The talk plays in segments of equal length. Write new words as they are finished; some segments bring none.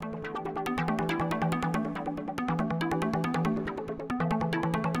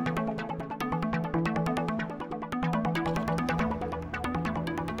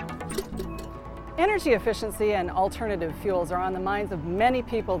Energy efficiency and alternative fuels are on the minds of many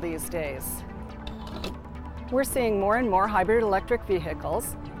people these days. We're seeing more and more hybrid electric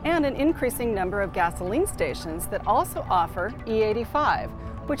vehicles and an increasing number of gasoline stations that also offer E85,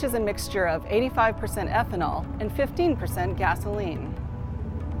 which is a mixture of 85% ethanol and 15% gasoline.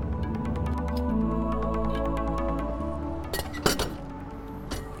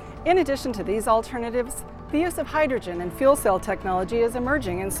 In addition to these alternatives, the use of hydrogen and fuel cell technology is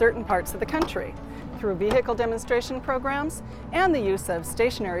emerging in certain parts of the country through vehicle demonstration programs and the use of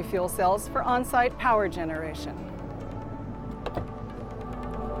stationary fuel cells for on-site power generation.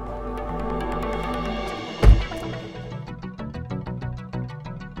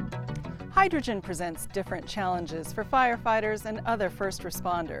 Hydrogen presents different challenges for firefighters and other first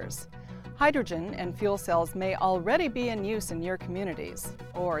responders. Hydrogen and fuel cells may already be in use in your communities,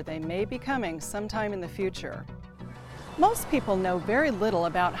 or they may be coming sometime in the future. Most people know very little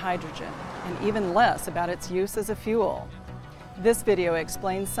about hydrogen, and even less about its use as a fuel. This video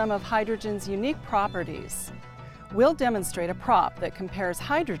explains some of hydrogen's unique properties. We'll demonstrate a prop that compares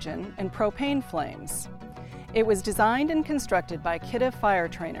hydrogen and propane flames. It was designed and constructed by Kidde fire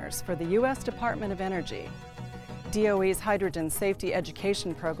trainers for the U.S. Department of Energy. DOE's Hydrogen Safety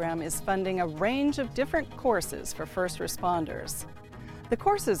Education Program is funding a range of different courses for first responders. The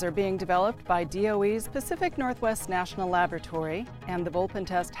courses are being developed by DOE's Pacific Northwest National Laboratory and the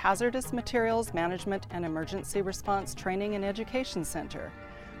Volpentest Hazardous Materials Management and Emergency Response Training and Education Center.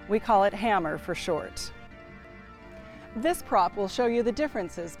 We call it HAMMER for short. This prop will show you the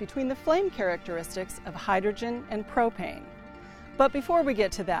differences between the flame characteristics of hydrogen and propane. But before we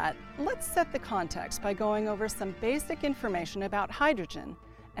get to that, let's set the context by going over some basic information about hydrogen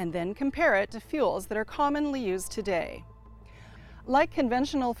and then compare it to fuels that are commonly used today. Like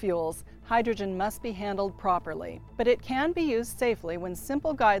conventional fuels, hydrogen must be handled properly, but it can be used safely when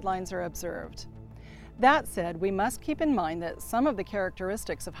simple guidelines are observed. That said, we must keep in mind that some of the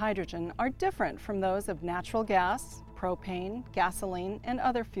characteristics of hydrogen are different from those of natural gas, propane, gasoline, and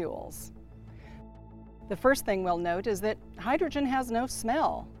other fuels. The first thing we'll note is that hydrogen has no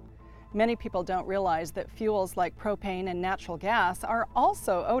smell. Many people don't realize that fuels like propane and natural gas are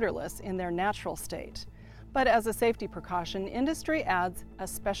also odorless in their natural state. But as a safety precaution, industry adds a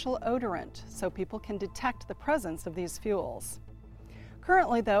special odorant so people can detect the presence of these fuels.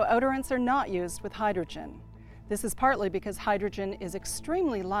 Currently, though, odorants are not used with hydrogen. This is partly because hydrogen is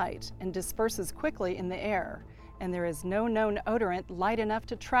extremely light and disperses quickly in the air, and there is no known odorant light enough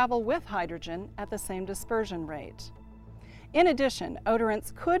to travel with hydrogen at the same dispersion rate. In addition,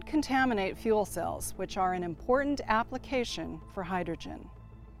 odorants could contaminate fuel cells, which are an important application for hydrogen.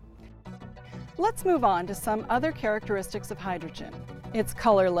 Let's move on to some other characteristics of hydrogen. It's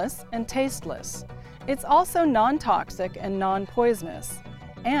colorless and tasteless. It's also non-toxic and non-poisonous,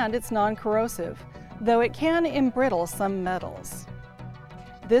 and it's non-corrosive, though it can embrittle some metals.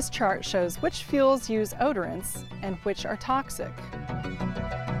 This chart shows which fuels use odorants and which are toxic.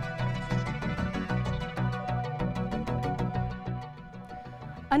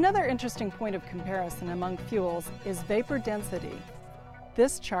 Another interesting point of comparison among fuels is vapor density.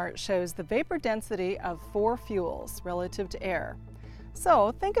 This chart shows the vapor density of 4 fuels relative to air.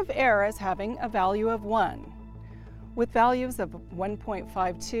 So think of air as having a value of 1. With values of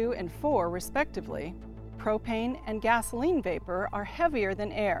 1.52 and 4 respectively, propane and gasoline vapor are heavier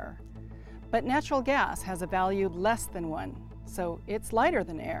than air. But natural gas has a value less than 1, so it's lighter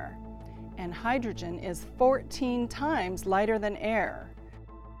than air. And hydrogen is 14 times lighter than air.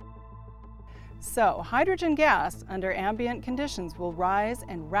 So, hydrogen gas under ambient conditions will rise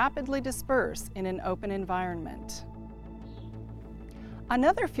and rapidly disperse in an open environment.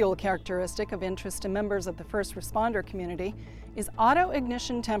 Another fuel characteristic of interest to members of the first responder community is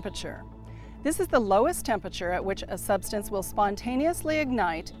auto-ignition temperature. This is the lowest temperature at which a substance will spontaneously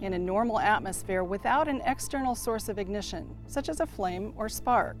ignite in a normal atmosphere without an external source of ignition, such as a flame or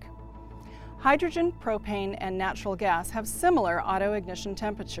spark. Hydrogen, propane, and natural gas have similar auto-ignition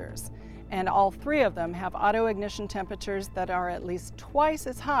temperatures, and all 3 of them have auto-ignition temperatures that are at least twice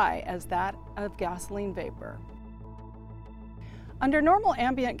as high as that of gasoline vapor. Under normal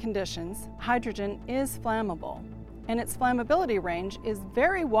ambient conditions, hydrogen is flammable, and its flammability range is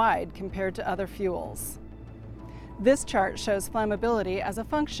very wide compared to other fuels. This chart shows flammability as a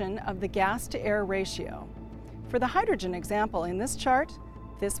function of the gas-to-air ratio. For the hydrogen example in this chart,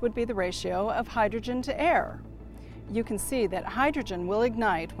 this would be the ratio of hydrogen to air. You can see that hydrogen will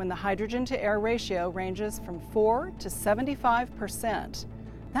ignite when the hydrogen-to-air ratio ranges from 4 to 75%.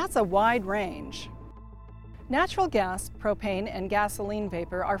 That's a wide range. Natural gas, propane, and gasoline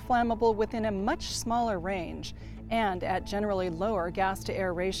vapor are flammable within a much smaller range and at generally lower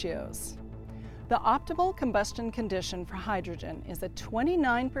gas-to-air ratios. The optimal combustion condition for hydrogen is a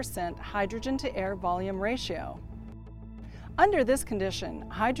 29% hydrogen to air volume ratio. Under this condition,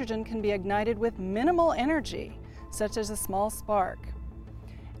 hydrogen can be ignited with minimal energy, such as a small spark.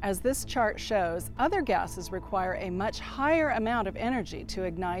 As this chart shows, other gases require a much higher amount of energy to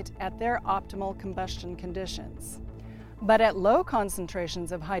ignite at their optimal combustion conditions. But at low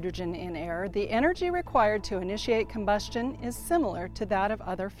concentrations of hydrogen in air, the energy required to initiate combustion is similar to that of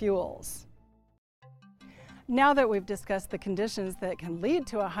other fuels. Now that we've discussed the conditions that can lead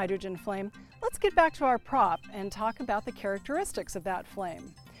to a hydrogen flame, let's get back to our prop and talk about the characteristics of that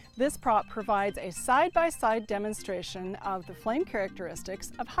flame. This prop provides a side-by-side demonstration of the flame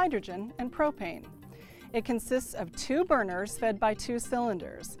characteristics of hydrogen and propane. It consists of two burners fed by two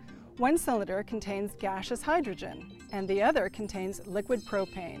cylinders. One cylinder contains gaseous hydrogen, and the other contains liquid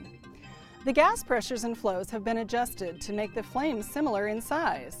propane. The gas pressures and flows have been adjusted to make the flame similar in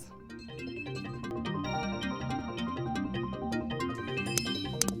size.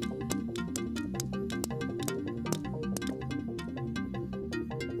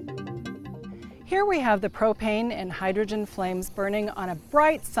 Here we have the propane and hydrogen flames burning on a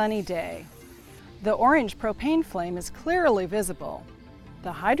bright sunny day. The orange propane flame is clearly visible.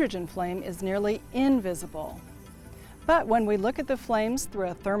 The hydrogen flame is nearly invisible. But when we look at the flames through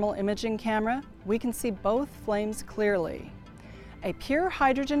a thermal imaging camera, we can see both flames clearly. A pure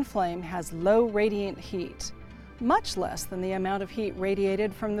hydrogen flame has low radiant heat, much less than the amount of heat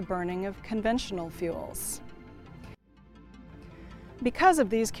radiated from the burning of conventional fuels. Because of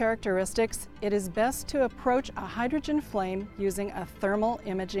these characteristics, it is best to approach a hydrogen flame using a thermal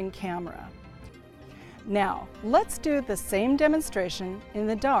imaging camera. Now, let's do the same demonstration in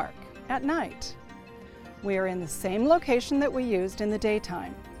the dark, at night. We are in the same location that we used in the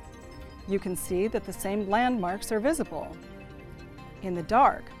daytime. You can see that the same landmarks are visible. In the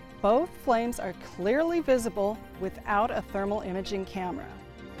dark, both flames are clearly visible without a thermal imaging camera.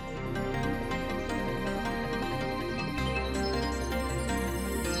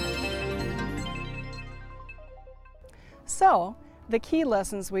 So, the key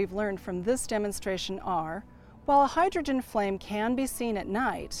lessons we've learned from this demonstration are, while a hydrogen flame can be seen at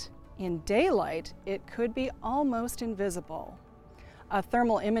night, in daylight it could be almost invisible. A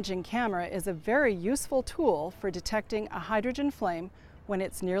thermal imaging camera is a very useful tool for detecting a hydrogen flame when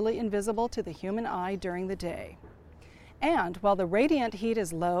it's nearly invisible to the human eye during the day. And while the radiant heat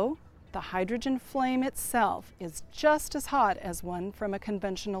is low, the hydrogen flame itself is just as hot as one from a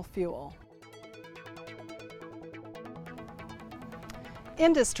conventional fuel.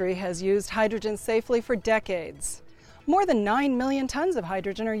 Industry has used hydrogen safely for decades. More than 9 million tons of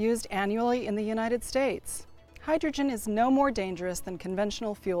hydrogen are used annually in the United States. Hydrogen is no more dangerous than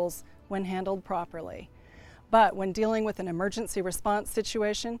conventional fuels when handled properly. But when dealing with an emergency response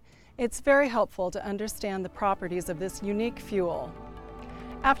situation, it's very helpful to understand the properties of this unique fuel.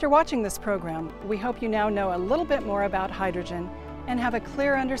 After watching this program, we hope you now know a little bit more about hydrogen and have a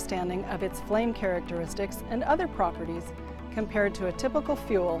clear understanding of its flame characteristics and other properties compared to a typical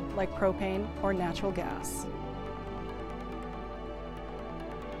fuel like propane or natural gas.